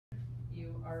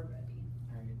are ready.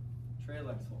 All right. Trey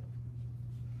Lexvold.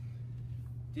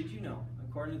 Did you know,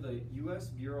 according to the U.S.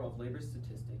 Bureau of Labor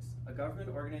Statistics, a government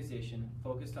organization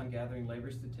focused on gathering labor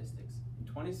statistics, in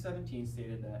 2017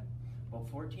 stated that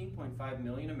about 14.5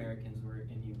 million Americans were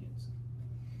in unions.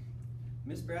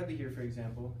 Miss Bradley here, for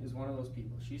example, is one of those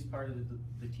people. She's part of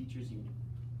the teachers' union.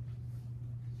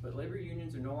 But labor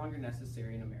unions are no longer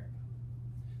necessary in America.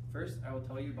 First, I will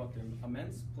tell you about their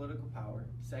immense political power.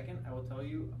 Second, I will tell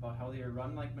you about how they are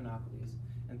run like monopolies.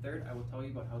 And third, I will tell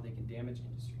you about how they can damage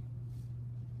industry.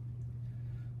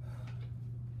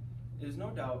 It is no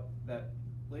doubt that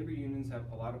labor unions have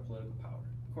a lot of political power.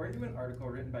 According to an article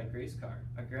written by Grace Carr,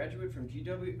 a graduate from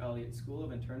G.W. Elliott School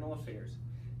of Internal Affairs,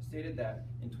 stated that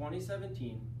in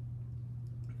 2017,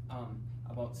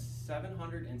 about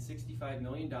 $765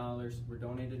 million were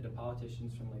donated to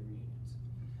politicians from labor unions,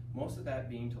 most of that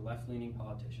being to left-leaning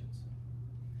politicians.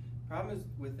 The problem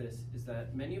with this is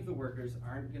that many of the workers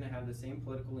aren't going to have the same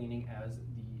political leaning as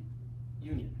the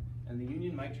union, and the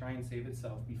union might try and save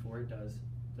itself before it does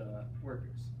the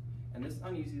workers. And this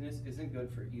uneasiness isn't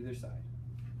good for either side.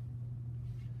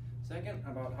 Second,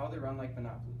 about how they run like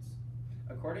monopolies.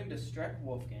 According to Streck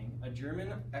Wolfgang, a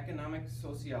German economic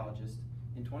sociologist,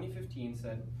 in 2015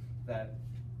 said that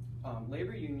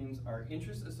labor unions are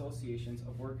interest associations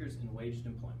of workers in waged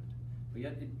employment. But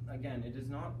yet, it is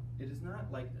not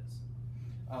like this.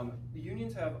 The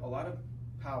unions have a lot of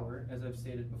power, as I've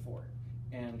stated before,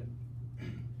 and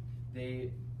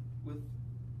with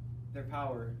their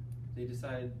power, they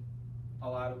decide a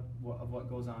lot of what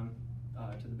goes on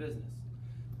to the business.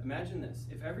 Imagine this: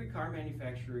 if every car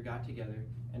manufacturer got together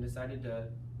and decided to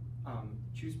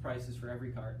choose prices for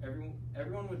every car,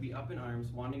 everyone would be up in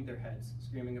arms, wanting their heads,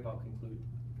 screaming about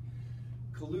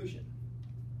collusion.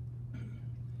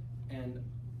 And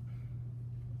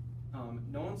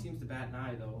no one seems to bat an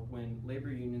eye, though, when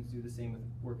labor unions do the same with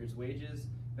workers' wages,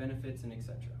 benefits, and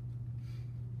etc.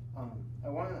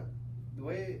 The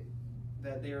way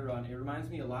that they are run, it reminds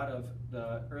me a lot of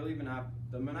the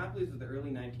monopolies of the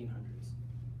early 1900s.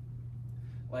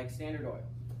 Like Standard Oil.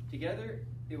 Together,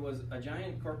 it was a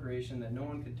giant corporation that no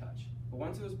one could touch. But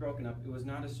once it was broken up, it was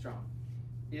not as strong.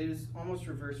 It is almost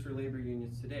reversed for labor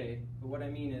unions today, but what I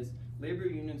mean is labor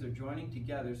unions are joining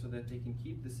together so that they can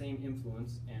keep the same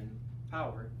influence and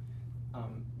power,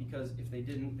 because if they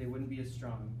didn't, they wouldn't be as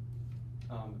strong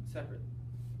separately.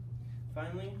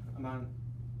 Finally,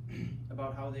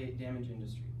 about how they damage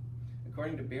industry.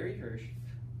 According to Barry Hirsch,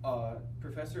 a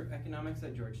professor of economics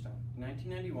at Georgetown, in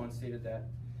 1991 stated that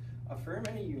a firm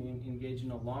and a union engage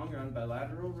in a long-run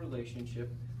bilateral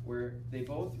relationship where they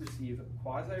both receive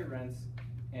quasi-rents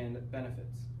and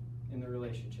benefits in the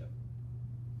relationship.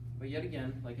 But yet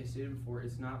again, like I stated before,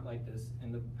 it's not like this,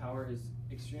 and the power is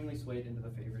extremely swayed into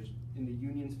in the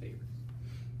union's favors.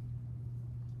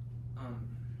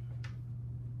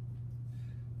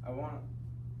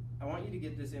 I want you to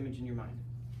get this image in your mind.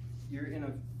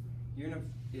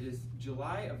 It is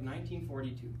July of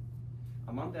 1942,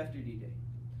 a month after D-Day.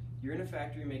 You're in a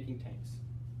factory making tanks,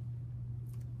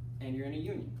 and you're in a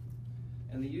union.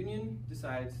 And the union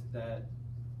decides that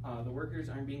the workers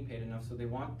aren't being paid enough, so they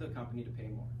want the company to pay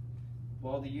more.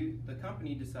 Well, the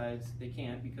company decides they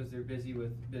can't because they're busy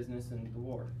with business and the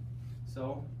war.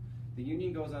 So the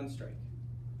union goes on strike,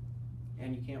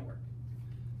 and you can't work.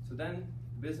 So then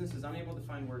the business is unable to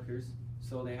find workers,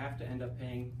 so they have to end up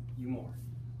paying you more,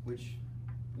 which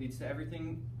leads to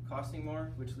everything costing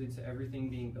more, which leads to everything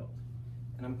being built.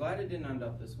 And I'm glad it didn't end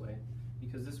up this way,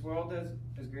 because this world,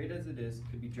 as great as it is,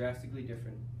 could be drastically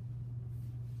different.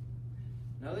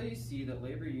 Now that you see that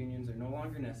labor unions are no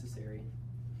longer necessary,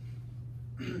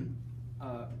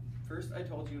 first I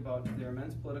told you about their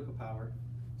immense political power.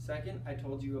 Second, I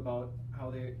told you about how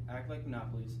they act like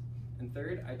monopolies. And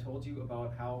third, I told you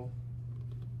about how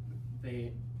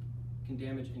they can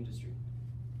damage industry.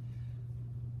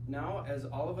 Now, as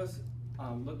all of us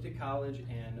look to college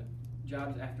and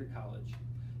jobs after college,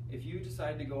 if you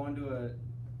decide to go into a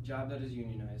job that is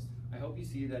unionized, I hope you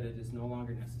see that it is no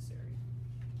longer necessary.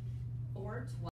 Or